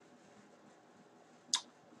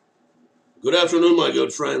Good afternoon, my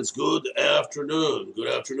good friends. Good afternoon. Good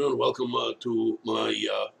afternoon. Welcome to my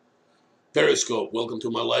Periscope. Welcome to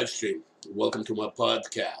my live stream. Welcome to my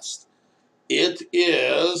podcast. It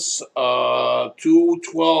is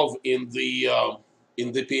 2:12 in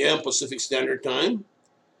the PM Pacific Standard Time,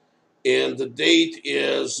 and the date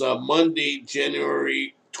is Monday,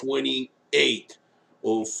 January 28th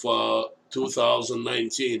of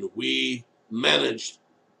 2019. We managed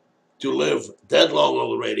to live that long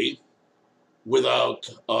already without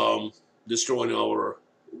destroying our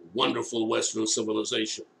wonderful Western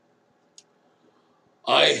civilization.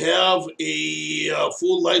 I have a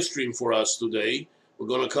full live stream for us today. We're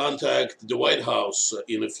going to contact the White House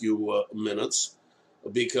in a few minutes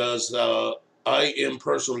because I am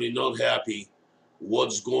personally not happy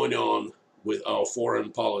what's going on with our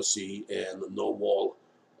foreign policy and no wall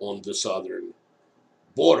on the southern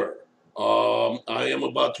border. I am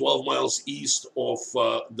about 12 miles east of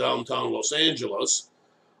downtown Los Angeles.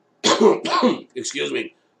 Excuse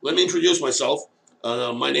me. Let me introduce myself.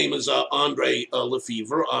 My name is Andre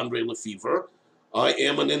Lefevre. I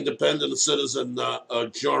am an independent citizen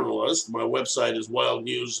journalist. My website is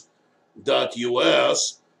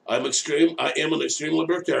wildnews.us. I am an extreme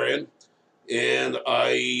libertarian, and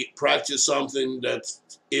I practice something that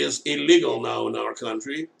is illegal now in our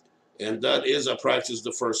country, and that is I practice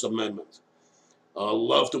the First Amendment. I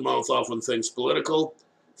love to mouth off on things political,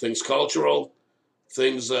 things cultural,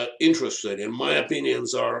 things interested. And my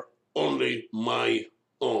opinions are only my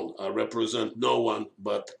own. I represent no one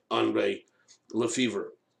but Andre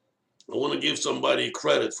Lefevre. I want to give somebody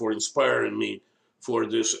credit for inspiring me for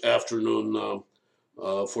this afternoon,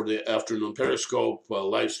 for the afternoon Periscope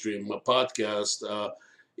live stream podcast. A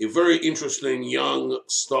very interesting young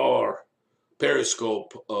star,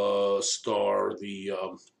 Periscope star, the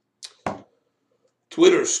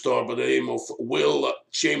Twitter star by the name of Will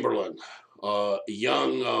Chamberlain, a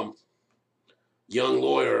young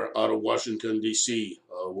lawyer out of Washington D.C.,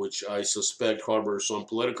 which I suspect harbors some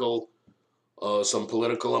political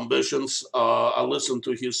ambitions. I listened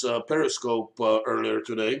to his Periscope earlier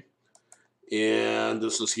today, and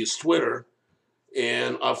this is his Twitter,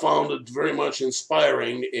 and I found it very much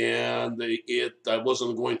inspiring. And I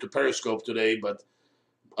wasn't going to Periscope today, but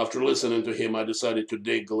after listening to him, I decided to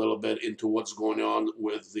dig a little bit into what's going on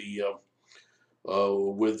with the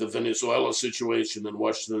Venezuela situation in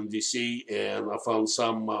Washington D.C., and I found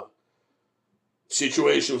some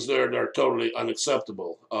situations there that are totally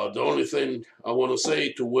unacceptable. The only thing I want to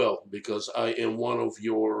say to Will, because I am one of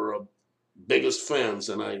your biggest fans,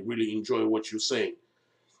 and I really enjoy what you're saying,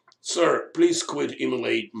 sir, please quit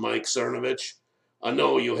emulate Mike Cernovich. I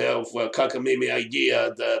know you have a cockamamie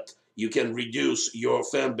idea that you can reduce your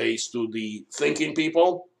fan base to the thinking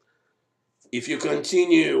people. If you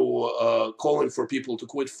continue calling for people to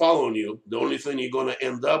quit following you, the only thing you're going to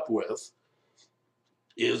end up with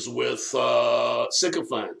is with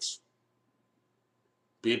sycophants,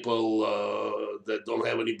 people that don't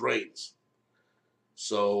have any brains.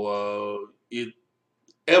 So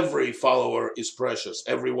every follower is precious.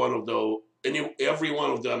 Every one of the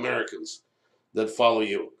Americans that follow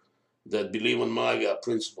you, that believe in MAGA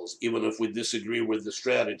principles, even if we disagree with the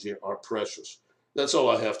strategy, are precious. That's all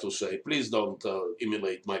I have to say. Please don't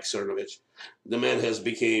emulate Mike Cernovich. The man has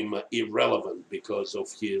become irrelevant because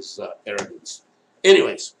of his arrogance.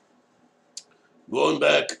 Anyways, going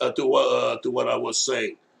back to what I was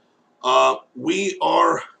saying, we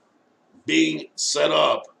are being set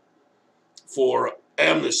up for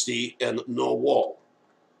amnesty and no wall.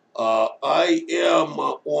 I am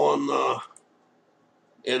on.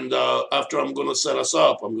 And after I'm going to set us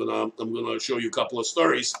up, I'm gonna show you a couple of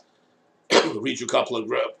stories, read you a couple of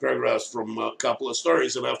paragraphs from a couple of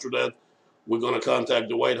stories, and after that, we're going to contact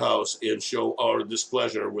the White House and show our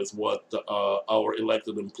displeasure with what our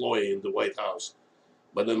elected employee in the White House,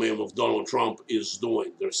 by the name of Donald Trump, is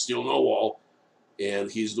doing. There's still no wall,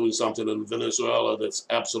 and he's doing something in Venezuela that's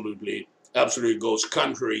absolutely goes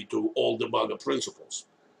contrary to all the MAGA principles.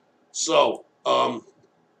 So.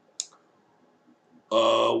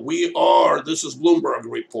 This is Bloomberg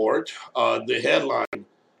report. The headline,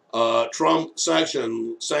 Trump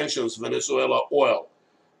sanctions Venezuela oil.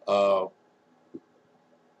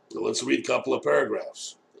 Let's read a couple of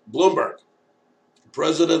paragraphs. Bloomberg,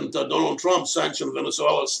 President Donald Trump sanctioned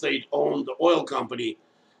Venezuela's state-owned oil company,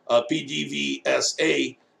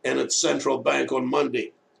 PDVSA, and its central bank on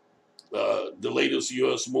Monday. The latest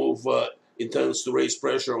U.S. move intends to raise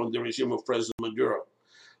pressure on the regime of President Maduro.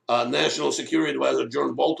 National Security Advisor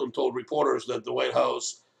John Bolton told reporters that the White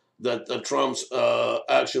House that Trump's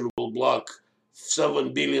action will block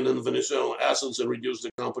 $7 billion in Venezuelan assets and reduce the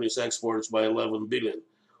company's exports by $11 billion.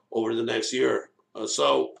 over the next year.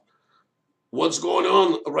 So what's going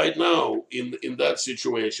on right now in that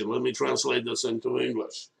situation? Let me translate this into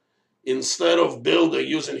English. Instead of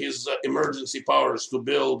using his emergency powers to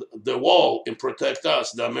build the wall and protect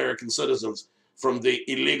us, the American citizens, from the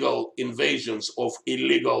illegal invasions of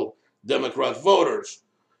illegal Democrat voters,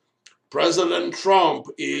 President Trump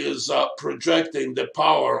is projecting the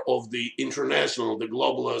power of the international, the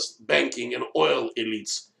globalist banking and oil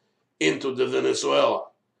elites into the Venezuela.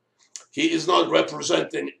 He is not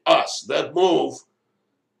representing us. That move,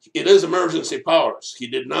 it is emergency powers. He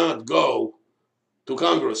did not go to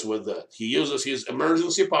Congress with that. He uses his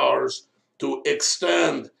emergency powers to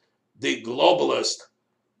extend the globalist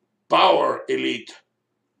power elite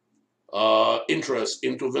interest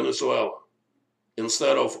into Venezuela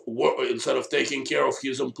instead of taking care of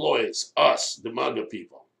his employees, us, the MAGA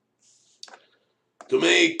people.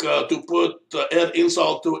 To add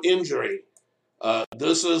insult to injury,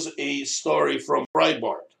 this is a story from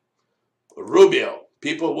Breitbart. Rubio,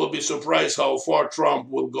 people will be surprised how far Trump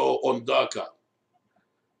will go on DACA.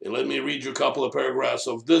 And let me read you a couple of paragraphs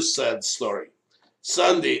of this sad story.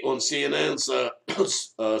 Sunday on CNN's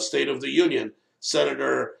State of the Union,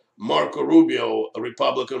 Senator Marco Rubio, a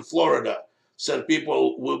Republican Florida, said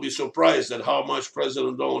people will be surprised at how much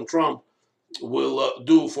President Donald Trump will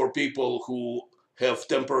do for people who have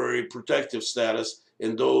temporary protective status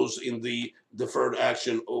and those in the Deferred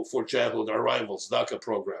Action for Childhood Arrivals, DACA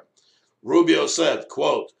program. Rubio said,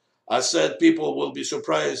 quote, I said people will be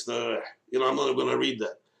surprised. I'm not going to read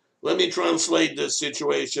that. Let me translate this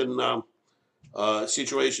situation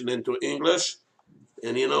into English.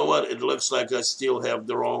 And you know what? It looks like I still have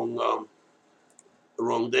the wrong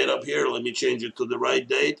date up here. Let me change it to the right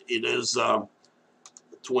date. It is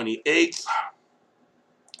 28th.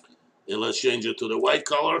 And let's change it to the white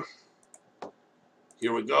color.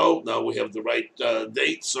 Here we go. Now we have the right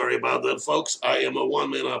date. Sorry about that, folks. I am a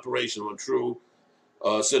one-man operation. I'm a true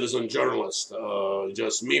citizen journalist.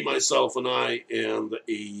 Just me, myself, and I, and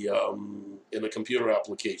a computer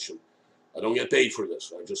application. I don't get paid for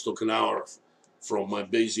this. I just took an hour from my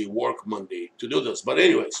busy work Monday to do this. But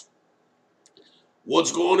anyways,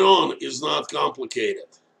 what's going on is not complicated.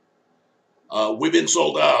 We've been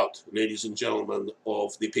sold out, ladies and gentlemen,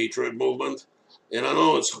 of the Patriot movement. And I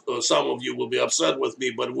know some of you will be upset with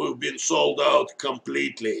me, but we've been sold out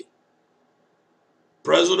completely.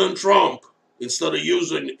 President Trump, instead of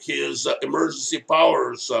using his emergency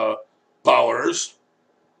powers,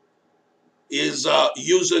 is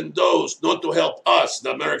using those not to help us,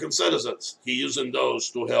 the American citizens. He's using those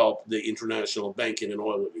to help the international banking and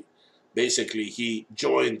oil elite. Basically, he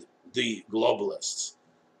joined the globalists.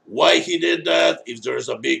 Why he did that, if there's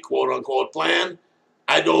a big quote-unquote plan,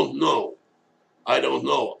 I don't know. I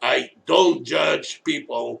don't judge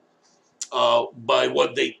people by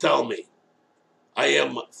what they tell me. I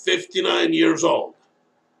am 59 years old.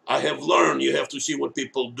 I have learned you have to see what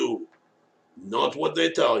people do, not what they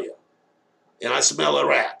tell you. And I smell a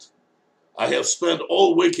rat. I have spent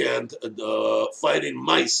all weekend fighting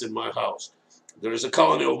mice in my house. There is a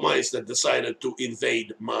colony of mice that decided to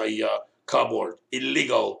invade my cupboard,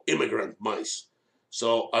 illegal immigrant mice.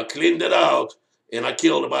 So I cleaned it out, and I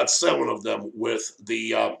killed about 7 of them with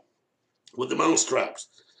the mouse traps.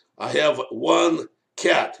 I have one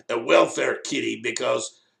cat, a welfare kitty,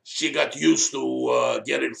 because she got used to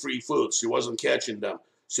getting free food. She wasn't catching them.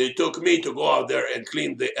 So it took me to go out there and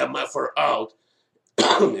clean the MFR out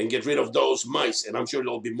and get rid of those mice, and I'm sure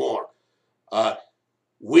there'll be more.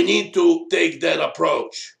 We need to take that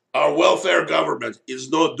approach. Our welfare government is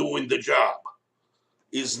not doing the job.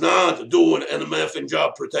 Is not doing an MFing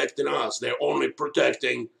job protecting us. They're only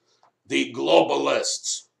protecting the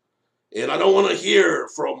globalists. And I don't want to hear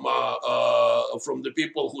from the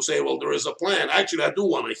people who say, well, there is a plan. Actually, I do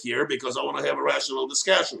want to hear, because I want to have a rational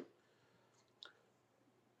discussion.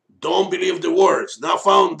 Don't believe the words. Now,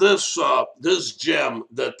 found this gem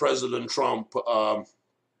that President Trump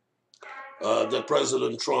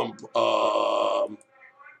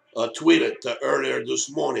tweeted earlier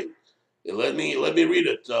this morning. And let me read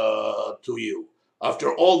it to you.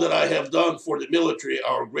 After all that I have done for the military,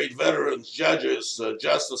 our great veterans, judges,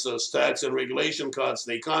 justices, tax and regulation cuts,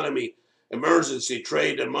 the economy, emergency,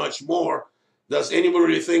 trade, and much more, does anybody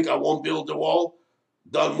really think I won't build the wall?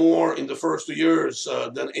 Done more in the first 2 years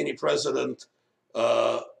than any president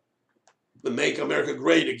make America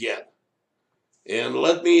great again. And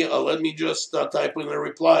let me just type in a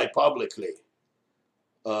reply publicly.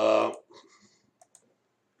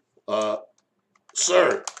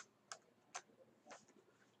 Sir,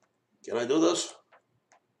 can I do this?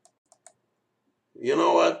 You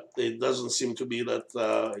know what? It doesn't seem to be that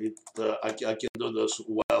I can do this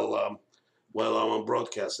while while I'm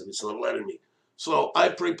broadcasting. It's not letting me. So I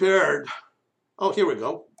prepared. Oh, here we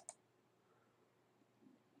go.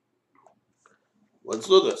 Let's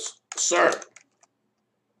do this, sir.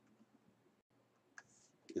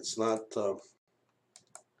 It's not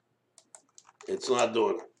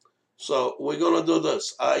doing it. So we're gonna do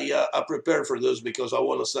this. I prepared for this because I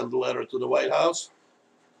want to send a letter to the White House.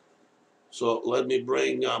 So let me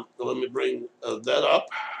bring that up.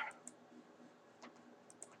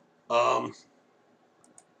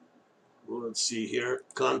 Let's see here.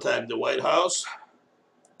 Contact the White House.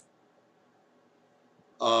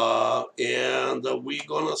 And we're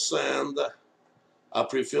gonna send. I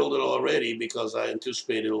pre-filled it already because I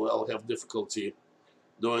anticipated I'll have difficulty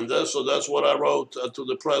doing this. So that's what I wrote to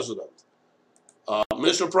the president.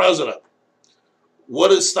 Mr. President,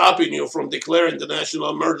 what is stopping you from declaring the national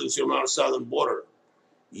emergency on our southern border?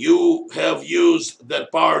 You have used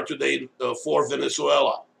that power today for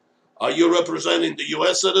Venezuela. Are you representing the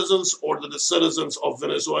U.S. citizens or the citizens of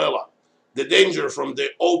Venezuela? The danger from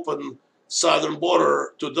the open southern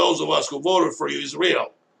border to those of us who voted for you is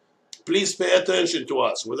real. Please pay attention to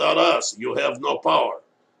us. Without us, you have no power.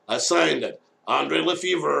 I signed it. Andre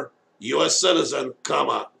Lefevre, U.S. citizen,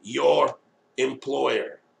 comma, your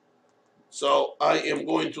employer. So I am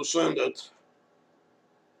going to send it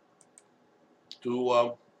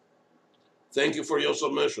to, thank you for your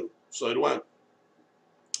submission. So it went.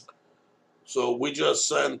 So we just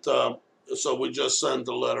sent the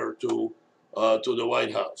letter to the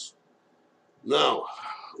White House. Now,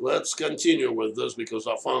 let's continue with this because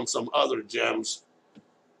I found some other gems,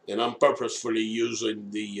 and I'm purposefully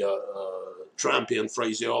using the Trumpian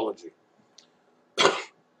phraseology.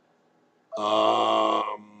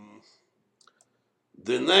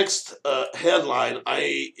 The next headline,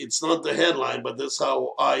 it's not the headline, but that's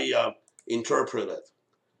how I interpret it.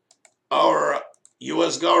 Our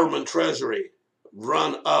U.S. government treasury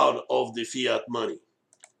run out of the fiat money.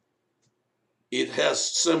 It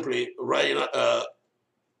has simply run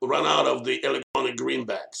out of the electronic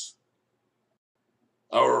greenbacks.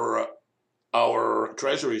 Our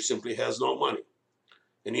treasury simply has no money.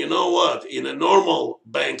 And you know what? In a normal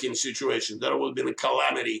banking situation, there would have been a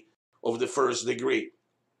calamity of the first degree.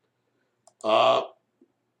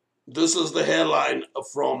 This is the headline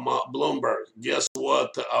from Bloomberg. Guess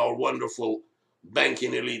what our wonderful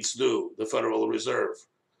banking elites do, the Federal Reserve.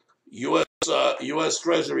 U.S.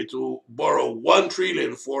 Treasury to borrow $1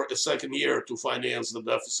 trillion for a second year to finance the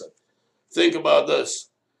deficit. Think about this.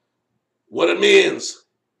 What it means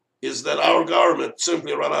is that our government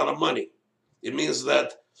simply ran out of money. It means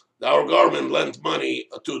that our government lent money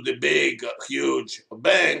to the big, huge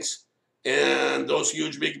banks, and those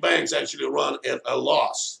huge, big banks actually run at a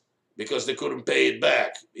loss because they couldn't pay it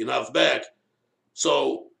back, enough back.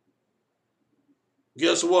 So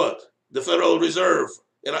guess what? The Federal Reserve,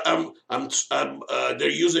 and they're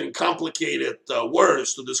using complicated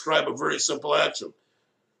words to describe a very simple action.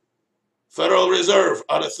 Federal Reserve,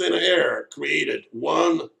 out of thin air, created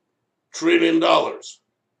 $1 trillion,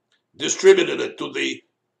 distributed it to the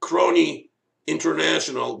crony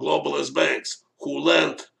international globalist banks who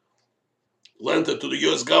lent it to the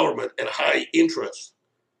U.S. government at high interest.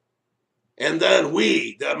 And then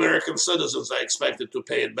we, the American citizens, are expected to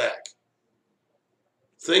pay it back.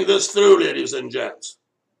 Think this through, ladies and gents.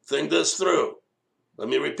 Think this through. Let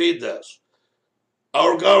me repeat this.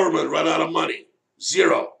 Our government ran out of money.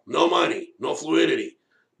 Zero. No money. No fluidity.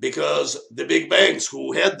 Because the big banks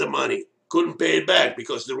who had the money couldn't pay it back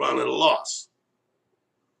because they ran at a loss.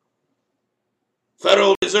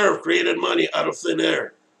 Federal Reserve created money out of thin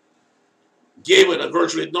air. Gave it at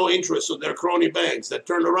virtually no interest to their crony banks that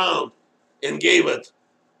turned around and gave it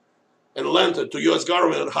and lent it to U.S.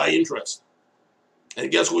 government at high interest.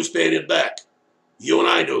 And guess who's paying it back? You and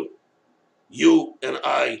I do. You and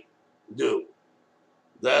I do.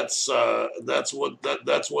 That's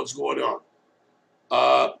what's going on.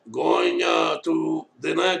 Going to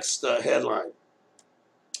the next headline.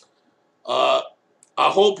 I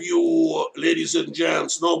hope you, ladies and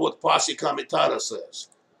gents, know what posse comitatus says.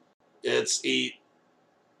 It's a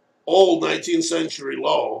old 19th century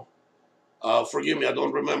law. Forgive me, I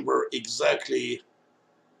don't remember exactly.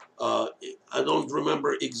 When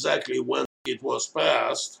it was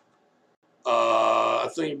passed. I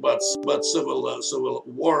think about Civil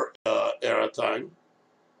War era time,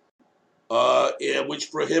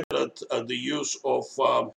 which prohibited the use of.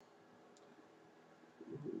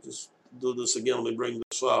 Just do this again. Let me bring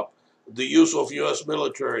this up. The use of U.S.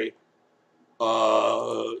 military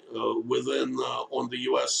within on the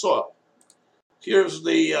U.S. soil. Here's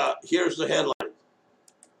the headline.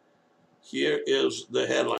 Here is the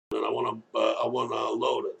headline, and I wanna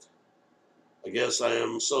load it. I guess I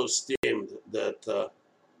am so steamed that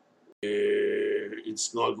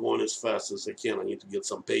it's not going as fast as I can. I need to get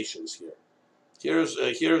some patience here. Here's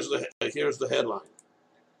the headline.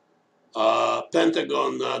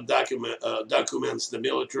 Pentagon documents the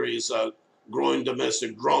military's growing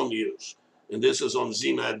domestic drone use, and this is on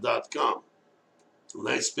znet.com.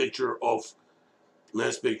 Nice picture of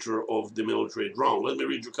the military drone. Let me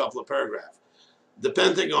read you a couple of paragraphs. The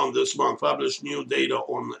Pentagon this month published new data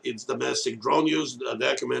on its domestic drone use,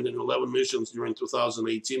 documented 11 missions during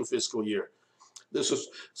 2018 fiscal year. This is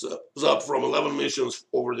up from 11 missions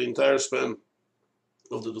over the entire span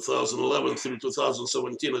of the 2011 through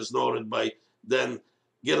 2017, as noted by then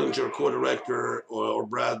Gettinger co-director or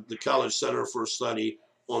Brad, the College Center for Study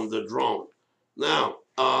on the Drone. Now,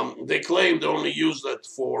 they claim they only use that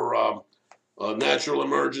for natural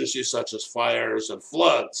emergencies such as fires and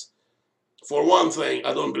floods. For one thing,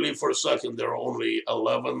 I don't believe for a second there are only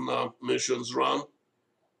 11 missions run,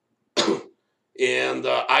 and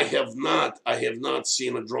I have not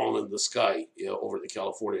seen a drone in the sky over the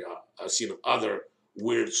California. I've seen other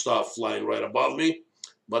weird stuff flying right above me,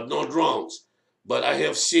 but no drones. But I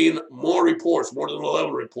have seen more reports, more than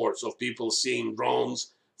 11 reports of people seeing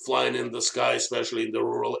drones flying in the sky, especially in the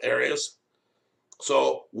rural areas.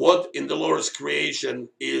 So what in the Lord's creation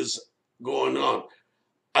is going on?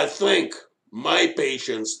 I think my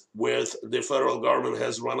patience with the federal government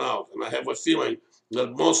has run out, and I have a feeling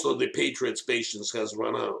that most of the patriots' patience has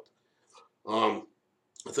run out. I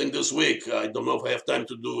think this week, I don't know if I have time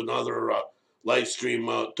to do another live stream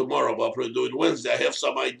tomorrow, but I'll probably do it Wednesday. I have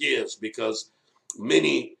some ideas because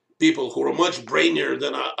many people who are much brainier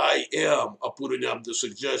than I am are putting up the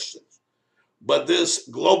suggestions. But this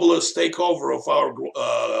globalist takeover of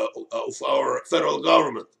our federal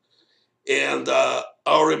government and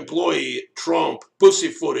our employee Trump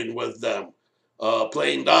pussyfooting with them,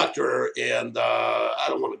 playing doctor, and I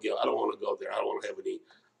don't want to go there. I don't want to have any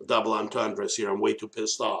double entendres here. I'm way too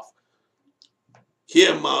pissed off.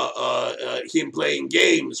 Him playing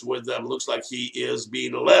games with them looks like he is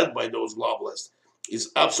being led by those globalists.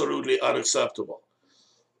 Is absolutely unacceptable.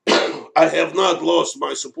 I have not lost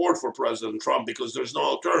my support for President Trump because there's no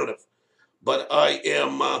alternative, but I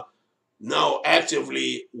am now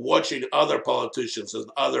actively watching other politicians and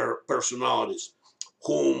other personalities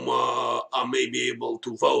whom I may be able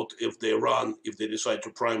to vote if they decide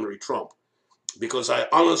to primary Trump. Because I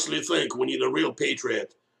honestly think we need a real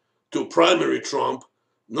patriot to primary Trump,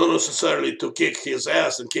 not necessarily to kick his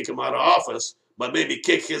ass and kick him out of office, but maybe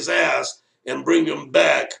kick his ass and bring him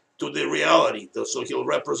back to the reality, so he'll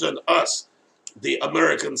represent us, the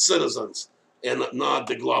American citizens, and not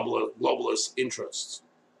the globalist interests.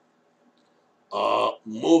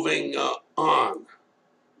 Moving on.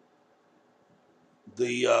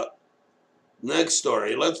 The next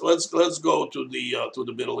story. Let's go to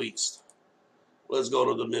the Middle East. Let's go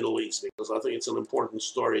to the Middle East because I think it's an important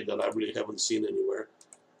story that I really haven't seen anywhere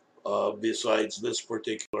besides this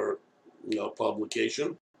particular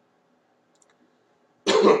publication.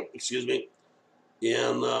 Excuse me.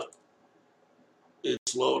 And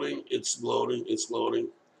it's loading. It's loading. It's loading.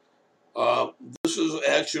 This is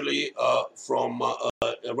actually from a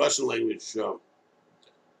Russian language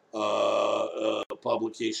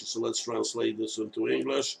publication. So let's translate this into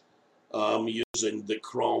English. I'm using the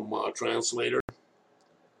Chrome translator.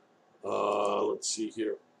 Let's see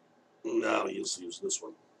here. Now let's use this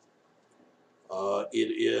one.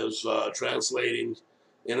 It is translating,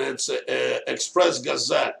 and it's Express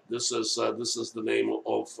Gazette. This is the name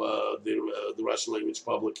of the Russian language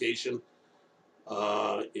publication.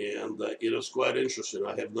 And it is quite interesting.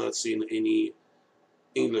 I have not seen any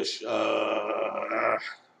English.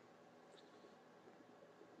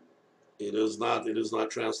 It is not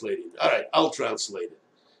translating. All right, I'll translate it.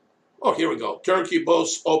 Oh, here we go. Turkey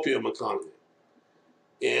boasts opium economy.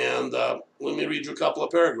 And let me read you a couple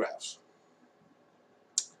of paragraphs.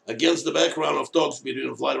 Against the background of talks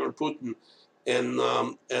between Vladimir Putin and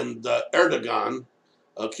Erdogan,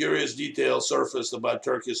 a curious detail surfaced about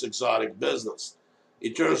Turkey's exotic business.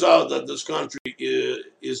 It turns out that this country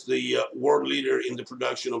is the world leader in the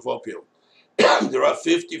production of opium. There are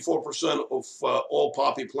 54% of all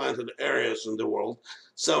poppy planted areas in the world.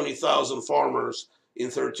 70,000 farmers in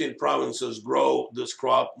 13 provinces grow this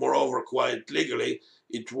crop. Moreover, quite legally,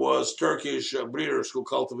 it was Turkish breeders who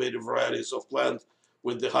cultivated varieties of plant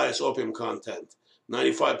with the highest opium content.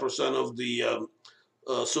 95% of the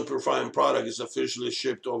superfine product is officially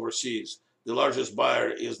shipped overseas. The largest buyer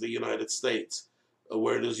is the United States,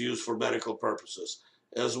 where it is used for medical purposes.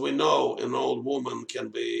 As we know, an old woman can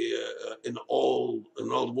be an old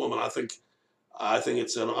woman. I think I think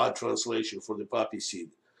it's an odd translation for the poppy seed.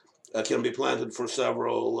 Can be planted for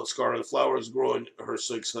several scarlet flowers, growing her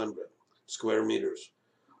 600 square meters.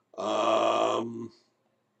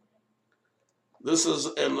 This is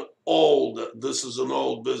an old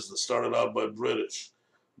business started out by British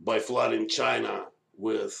by flooding China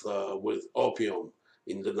with opium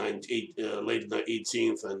in the late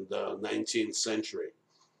 18th and 19th century.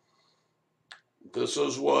 This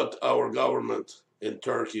is what our government in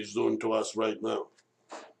Turkey is doing to us right now.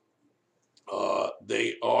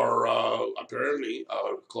 They are apparently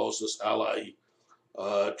our closest ally.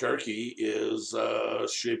 Turkey is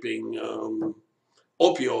shipping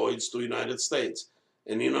opioids to the United States.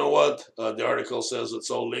 And you know what? The article says it's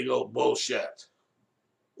all legal. Bullshit.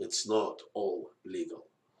 It's not all legal.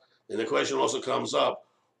 And the question also comes up,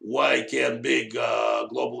 why can big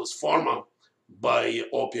globalist pharma buy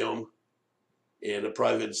opium and the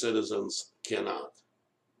private citizens cannot?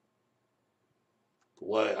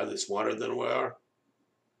 Why? Are they smarter than we are?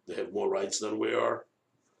 They have more rights than we are?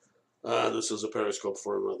 This is a periscope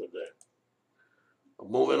for another day.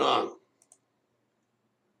 Moving on.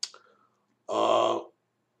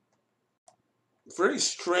 Very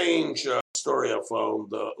strange story I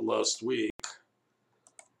found last week.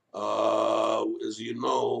 As you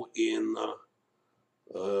know, in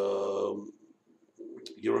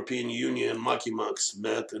European Union, Mucky Mucks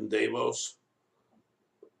met in Davos.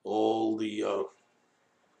 All the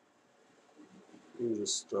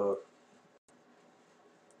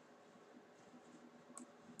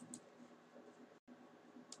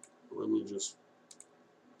let me just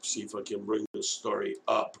see if I can bring this story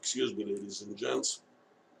up. Excuse me, ladies and gents.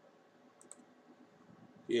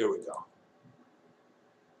 Here we go.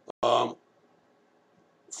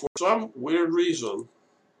 For some weird reason,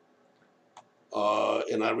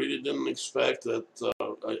 and I really didn't expect it.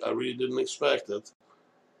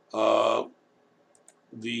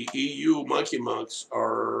 The EU Mucky Mucks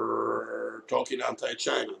are talking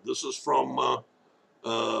anti-China. This is from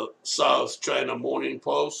South China Morning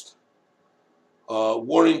Post.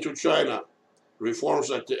 Warning to China,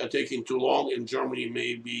 reforms are taking too long and Germany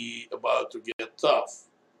may be about to get tough.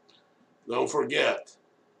 Don't forget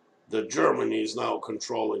that Germany is now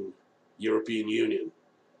controlling European Union.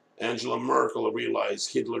 Angela Merkel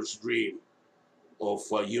realized Hitler's dream of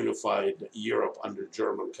unified Europe under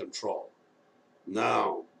German control.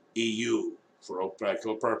 Now, EU, for all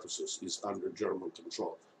practical purposes, is under German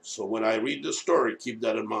control. So when I read this story, keep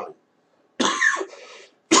that in mind.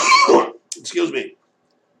 Excuse me.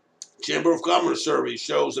 Chamber of Commerce survey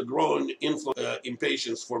shows a growing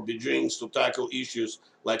impatience for Beijing to tackle issues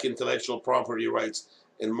like intellectual property rights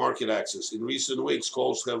and market access. In recent weeks,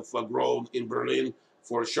 calls have grown in Berlin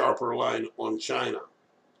for a sharper line on China.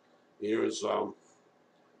 Here's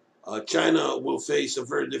China will face a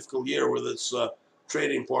very difficult year with its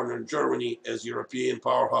trading partner Germany as European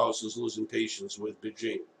powerhouse is losing patience with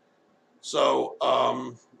Beijing. So,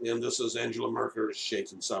 and this is Angela Merkel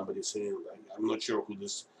shaking somebody's hand. I'm not sure who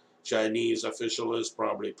this Chinese official is,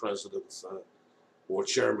 probably president or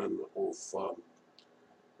chairman of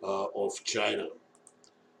China.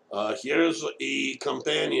 Here's a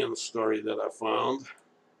companion story that I found.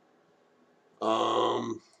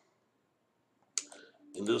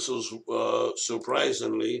 And this is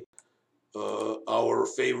surprisingly our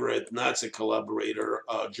favorite Nazi collaborator,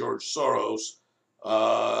 George Soros,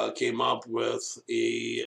 came up with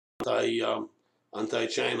a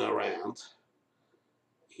anti-China rant.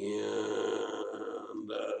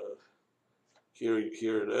 And here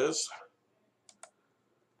it is.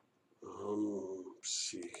 Let's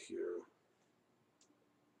see here.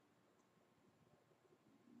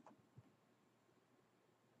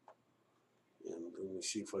 And let me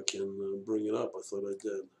see if I can bring it up. I thought I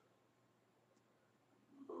did.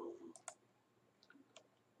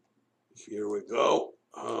 Here we go.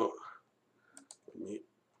 Let me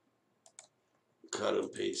cut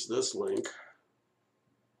and paste this link.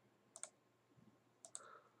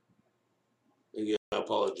 Again, I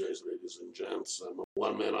apologize, ladies and gents. I'm a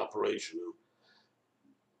one-man operation.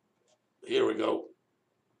 Here we go.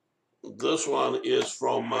 This one is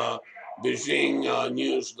from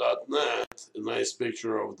BeijingNews.net. A nice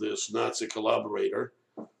picture of this Nazi collaborator,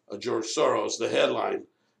 George Soros. The headline: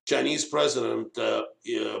 Chinese president,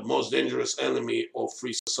 most dangerous enemy of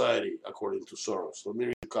free society, according to Soros. Let me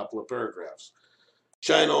read a couple of paragraphs.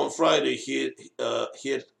 China on Friday hit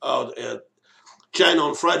out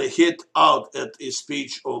at a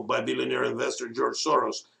speech by billionaire investor George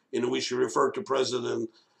Soros, in which he referred to President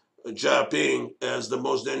Jinping as the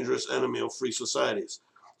most dangerous enemy of free societies.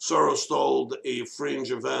 Soros told a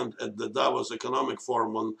fringe event at the Davos Economic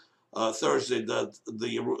Forum on Thursday that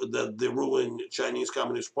the ruling Chinese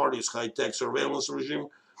Communist Party's high-tech surveillance regime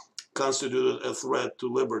constituted a threat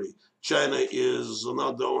to liberty. China is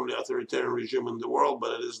not the only authoritarian regime in the world,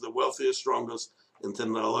 but it is the wealthiest, strongest, and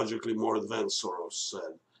technologically more advanced, Soros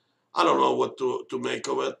said. I don't know what to make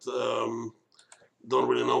of it. Don't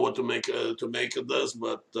really know what to make of this,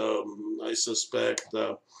 but I suspect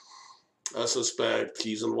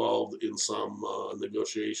he's involved in some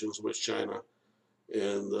negotiations with China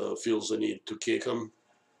and feels the need to kick him.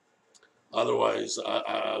 Otherwise,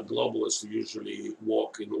 globalists usually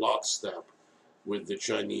walk in lockstep with the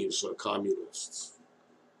Chinese communists.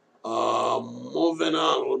 Moving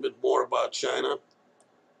on a little bit more about China.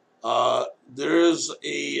 There is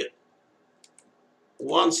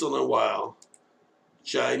once in a while,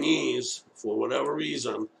 Chinese, for whatever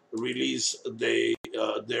reason, release their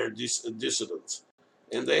dissidents.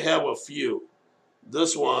 And they have a few.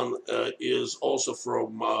 This one is also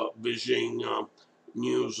from Beijing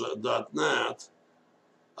News.net.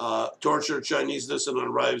 Tortured Chinese dissident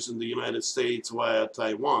arrives in the United States via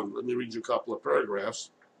Taiwan. Let me read you a couple of paragraphs.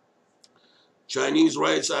 Chinese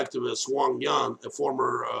rights activist Wang Yan, a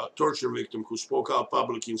former torture victim who spoke out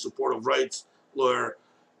publicly in support of rights lawyer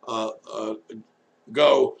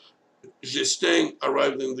Gao Zhisteng,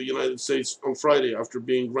 arrived in the United States on Friday after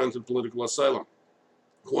being granted political asylum.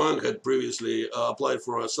 Huan had previously applied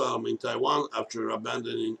for asylum in Taiwan after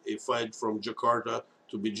abandoning a flight from Jakarta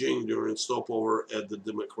to Beijing during stopover at the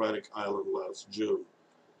Democratic Island last June.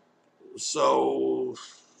 So,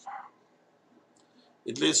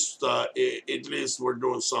 at least we're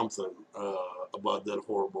doing something about that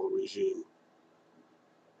horrible regime.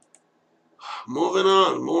 Moving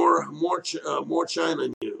on, more China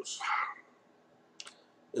news.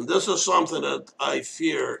 And this is something that I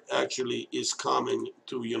fear actually is coming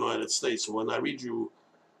to the United States. When I read you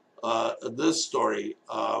this story,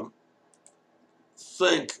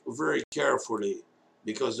 think very carefully,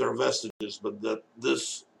 because there are vestiges, but that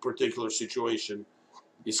this particular situation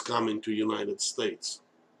is coming to the United States.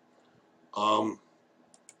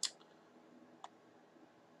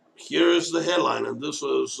 Here's the headline, and this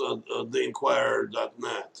was the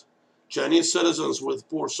Inquirer.net. Chinese citizens with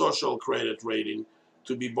poor social credit rating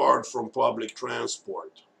to be barred from public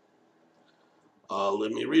transport.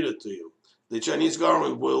 Let me read it to you. The Chinese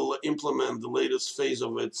government will implement the latest phase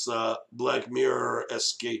of its Black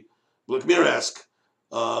Mirror-esque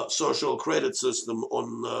social credit system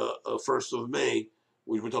on 1st of May,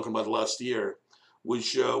 which we're talking about last year,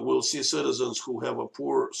 which will see citizens who have a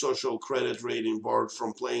poor social credit rating barred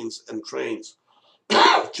from planes and trains.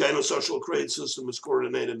 China's social credit system is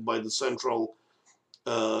coordinated by the Central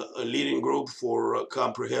Leading Group for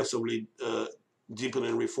Comprehensively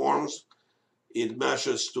Deepening Reforms. It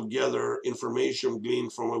mashes together information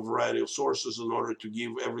gleaned from a variety of sources in order to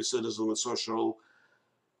give every citizen a social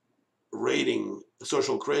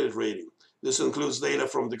credit rating. This includes data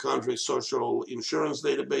from the country's social insurance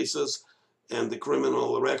databases and the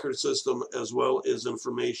criminal record system, as well as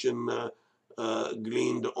information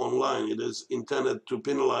gleaned online. It is intended to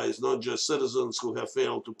penalize not just citizens who have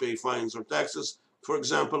failed to pay fines or taxes, for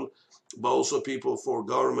example, but also people for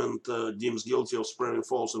government deems guilty of spreading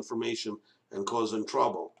false information and causing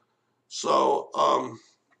trouble. So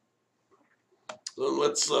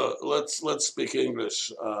let's speak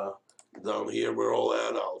English down here. We're all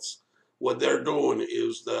adults. What they're doing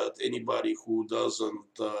is that anybody who doesn't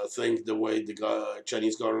think the way the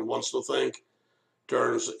Chinese government wants to think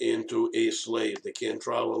turns into a slave. They can't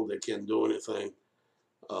travel. They can't do anything.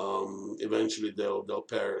 Eventually, they'll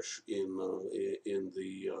perish in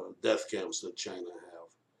the death camps that China have.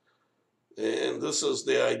 And this is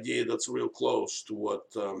the idea that's real close to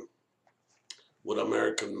what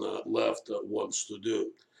American left wants to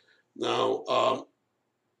do. Now,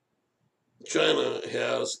 China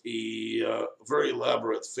has a very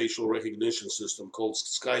elaborate facial recognition system called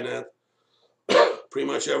Skynet. Pretty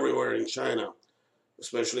much everywhere in China,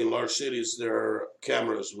 especially in large cities, there are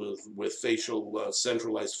cameras with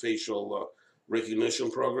centralized facial recognition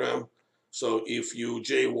program. So if you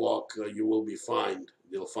jaywalk, you will be fined.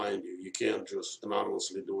 They'll find you. You can't just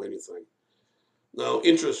anonymously do anything. Now,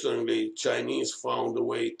 interestingly, Chinese found a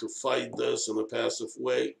way to fight this in a passive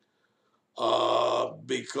way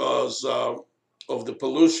because of the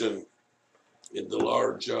pollution in the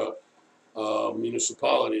large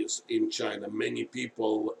municipalities in China. Many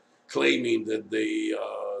people claiming that the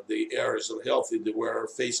air is unhealthy, they wear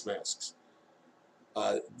face masks.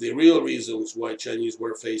 The real reasons why Chinese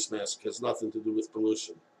wear face masks has nothing to do with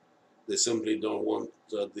pollution. They simply don't want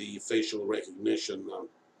the facial recognition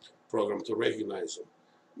program to recognize them.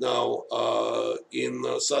 Now, in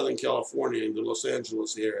Southern California, in the Los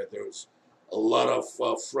Angeles area, there's a lot of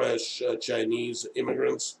fresh Chinese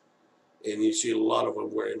immigrants, and you see a lot of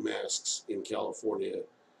them wearing masks in California.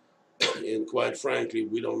 And quite frankly,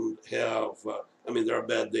 we don't have, I mean, there are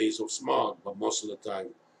bad days of smog, but most of the time,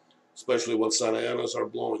 especially when Santa Anas are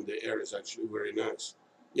blowing, the air is actually very nice.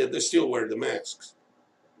 Yet they still wear the masks.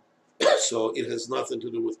 So it has nothing to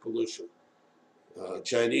do with pollution.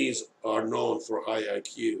 Chinese are known for high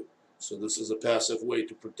IQ, so this is a passive way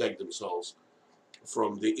to protect themselves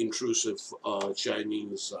from the intrusive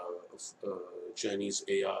Chinese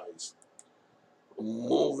AIs.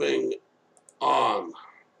 Moving on,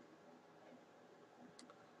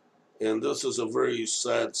 and this is a very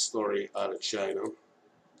sad story out of China.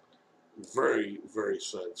 Very, very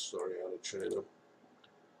sad story out of China.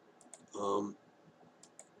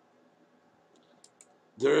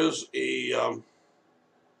 There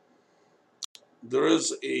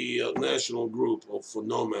is a national group of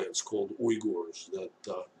nomads called Uyghurs that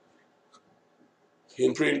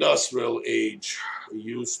in pre-industrial age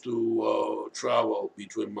used to travel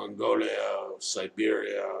between Mongolia,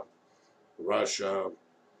 Siberia, Russia,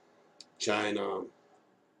 China,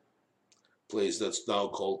 place that's now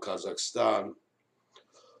called Kazakhstan,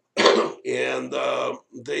 and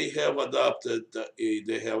they have adopted a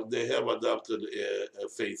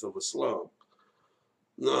faith of Islam.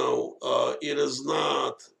 Now, it is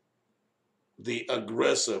not the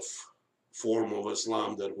aggressive form of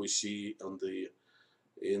Islam that we see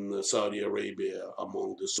in Saudi Arabia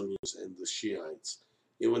among the Sunnis and the Shiites.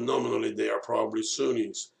 Even nominally, they are probably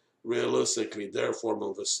Sunnis. Realistically, their form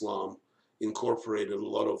of Islam incorporated a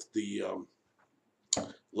lot of the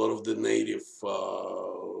native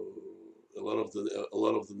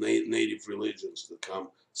native religions that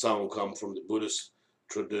come. Some come from the Buddhist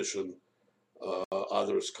tradition.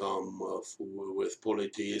 Others come with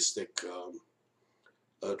polytheistic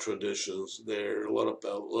traditions. There are a lot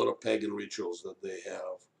of pagan rituals that they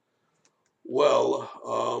have. Well,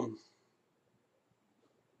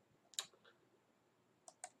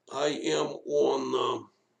 I am on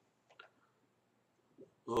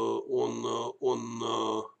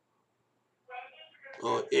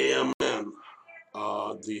AMN.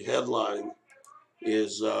 The headline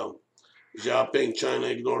is Xiaoping, China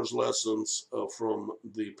ignores lessons from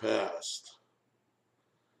the past.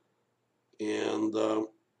 And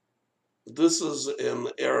this is an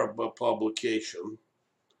Arab publication.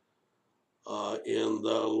 And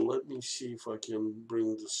let me see if I can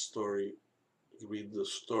bring the story, read the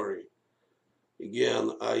story.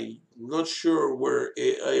 Again, I'm not sure where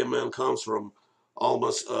AMN comes from.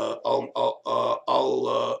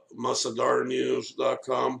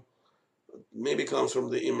 Almasadarnews.com. Maybe comes from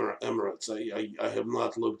the Emirates. I have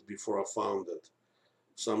not looked before I found it.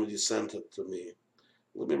 Somebody sent it to me.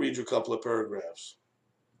 Let me read you a couple of paragraphs.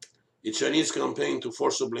 A Chinese campaign to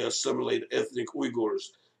forcibly assimilate ethnic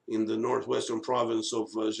Uyghurs in the northwestern province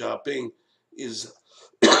of Xiaoping is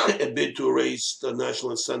a bid to erase the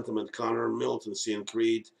nationalist sentiment, counter militancy, and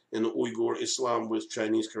create an Uyghur Islam with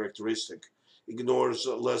Chinese characteristic. Ignores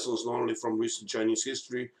lessons not only from recent Chinese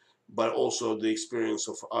history, but also the experience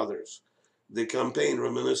of others. The campaign,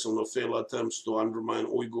 reminiscent of failed attempts to undermine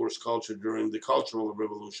Uyghurs' culture during the Cultural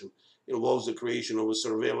Revolution, involves the creation of a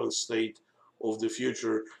surveillance state of the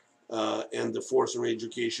future and the forced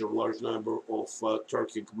re-education of a large number of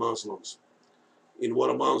Turkic Muslims. In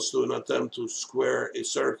what amounts to an attempt to square a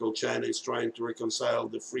circle, China is trying to reconcile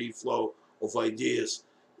the free flow of ideas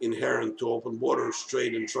inherent to open borders,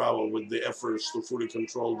 trade, and travel with the efforts to fully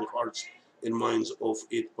control the hearts and minds of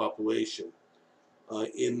its population.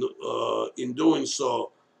 In doing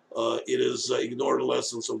so, it has ignored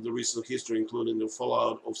lessons of the recent history, including the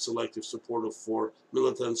fallout of selective support for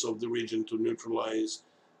militants of the region to neutralize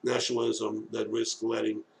nationalism that risks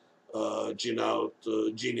letting genie out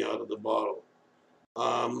of the bottle.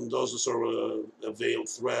 Those are sort of veiled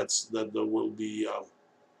threats that there will be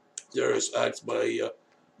terrorist acts by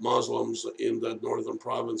Muslims in the northern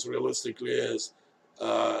province. Realistically,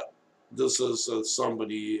 this is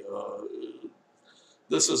somebody.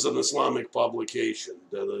 This is an Islamic publication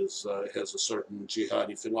that has a certain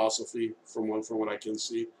jihadi philosophy, from what I can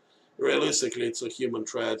see. Realistically, it's a human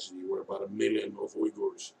tragedy where about 1 million of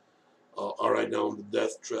Uyghurs are right now in the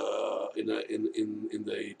in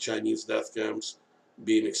the Chinese death camps,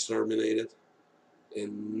 being exterminated,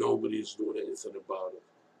 and nobody's doing anything about it.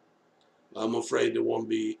 I'm afraid there won't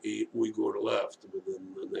be a Uyghur left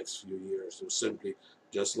within the next few years. It was simply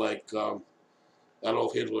just like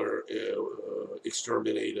Adolf Hitler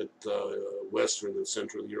exterminated Western and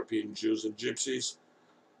Central European Jews and Gypsies.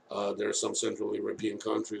 There are some Central European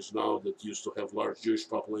countries now that used to have large Jewish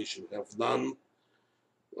population have none.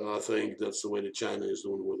 I think that's the way that China is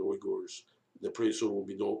doing with the Uyghurs. There pretty soon will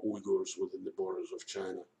be no Uyghurs within the borders of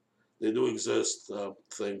China. They do exist,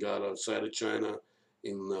 thank God, outside of China,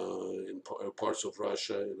 in parts of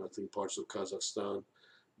Russia and I think parts of Kazakhstan.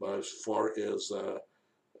 But as far as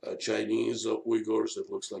Chinese Uyghurs, it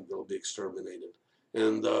looks like they'll be exterminated.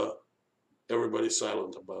 And everybody's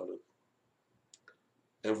silent about it.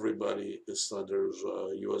 Everybody is, there's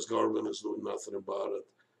U.S. government is doing nothing about it.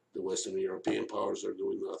 The Western European powers are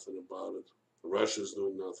doing nothing about it. Russia's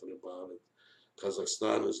doing nothing about it.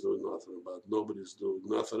 Kazakhstan is doing nothing about it. Nobody's doing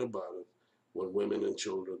nothing about it when women and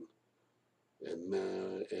children and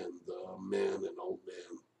men and old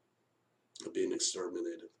men are being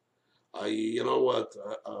exterminated. You know what?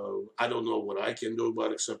 I don't know what I can do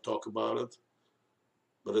about it except talk about it,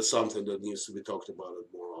 but it's something that needs to be talked about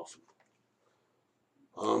it more often.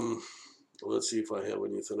 Let's see if I have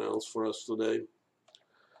anything else for us today.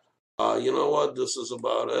 You know what? This is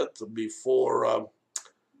about it. Before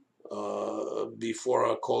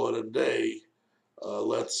I call it a day,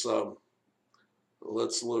 let's look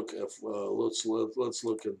at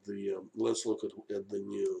the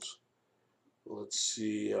news. Let's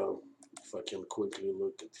see if I can quickly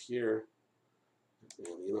look at here.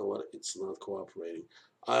 And you know what? It's not cooperating.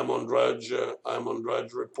 I'm on Drudge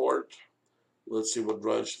Report. Let's see what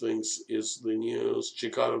Drudge thinks is the news.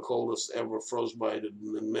 Chicago coldest ever frostbite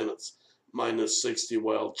in minutes. -60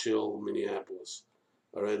 wild chill Minneapolis.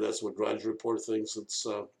 All right, that's what Drudge Report thinks it's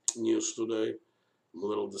news today. I'm a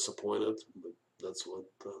little disappointed, but that's what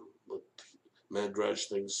Matt Drudge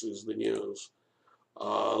thinks is the news.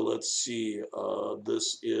 Let's see.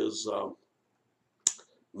 This is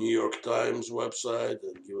New York Times website.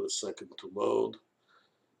 And give it a second to load.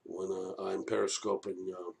 When I'm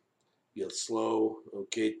periscoping, gets slow.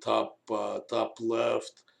 Okay, top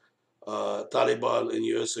left. Taliban and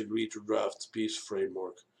U.S. agree to draft peace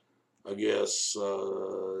framework. I guess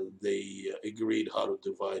they agreed how to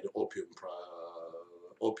divide opium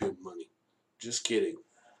money. Just kidding.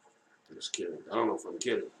 Just kidding. I don't know if I'm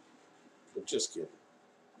kidding, but just kidding.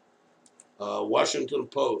 Washington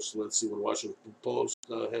Post. Let's see what Washington Post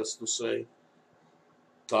has to say.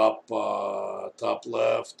 Top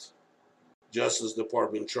left. Justice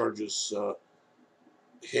Department charges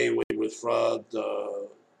Hayway with fraud,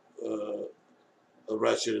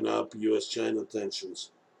 ratcheting up U.S.-China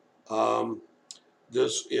tensions.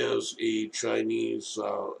 This is a Chinese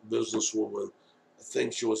businesswoman. I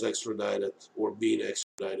think she was extradited or being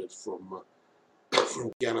extradited from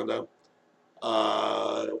Canada.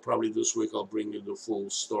 Probably this week I'll bring you the full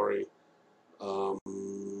story, or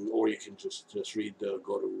you can just read.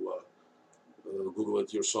 Go to Google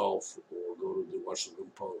it yourself, or go to the Washington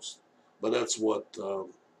Post. But that's what the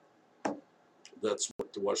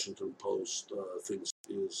Washington Post thinks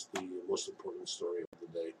is the most important story of the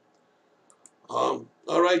day. All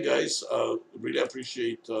right, guys. Really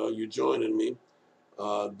appreciate you joining me.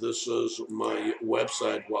 This is my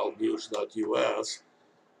website, wildnews.us.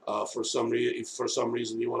 If for some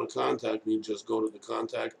reason you want to contact me, just go to the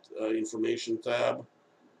contact information tab.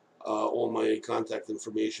 All my contact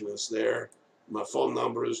information is there. My phone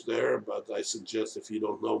number is there, but I suggest if you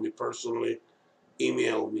don't know me personally,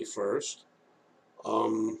 email me first.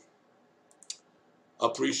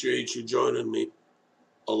 Appreciate you joining me.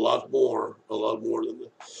 A lot more than a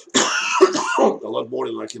lot more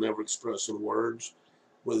than I can ever express in words,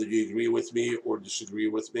 whether you agree with me or disagree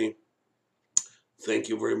with me. Thank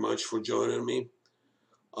you very much for joining me.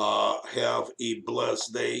 Have a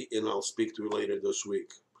blessed day, and I'll speak to you later this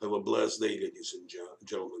week. Have a blessed day, ladies and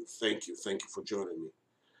gentlemen. Thank you. Thank you for joining me.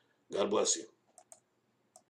 God bless you.